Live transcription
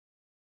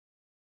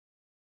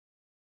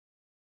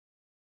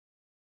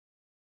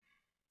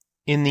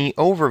In the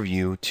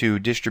overview to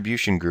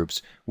distribution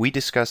groups, we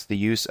discussed the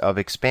use of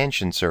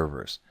expansion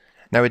servers.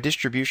 Now, a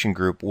distribution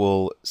group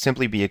will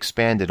simply be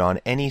expanded on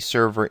any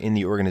server in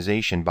the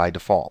organization by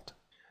default.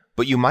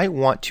 But you might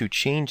want to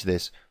change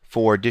this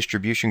for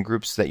distribution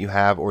groups that you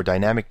have or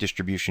dynamic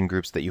distribution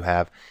groups that you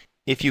have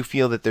if you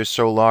feel that they're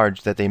so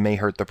large that they may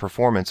hurt the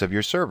performance of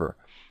your server.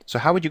 So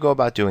how would you go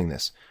about doing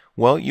this?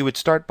 Well, you would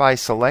start by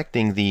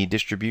selecting the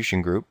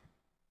distribution group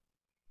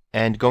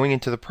and going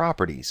into the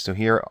properties. So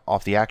here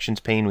off the actions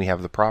pane we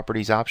have the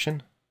properties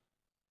option.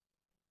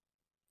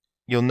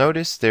 You'll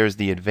notice there's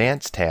the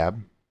advanced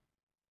tab,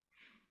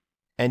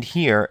 and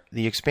here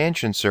the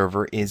expansion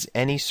server is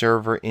any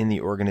server in the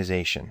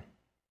organization.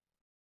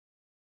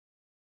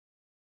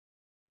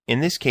 In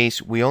this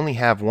case, we only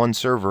have one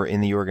server in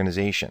the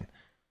organization.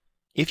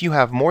 If you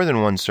have more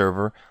than one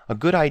server, a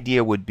good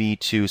idea would be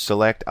to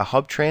select a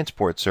hub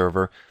transport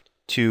server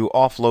to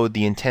offload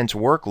the intense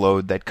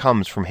workload that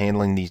comes from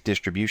handling these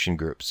distribution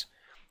groups.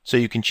 So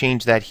you can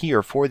change that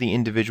here for the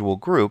individual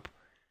group,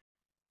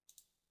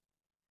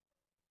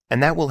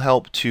 and that will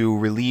help to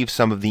relieve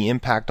some of the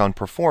impact on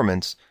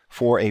performance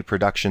for a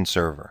production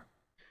server.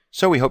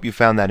 So we hope you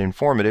found that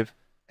informative,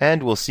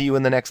 and we'll see you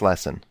in the next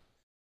lesson.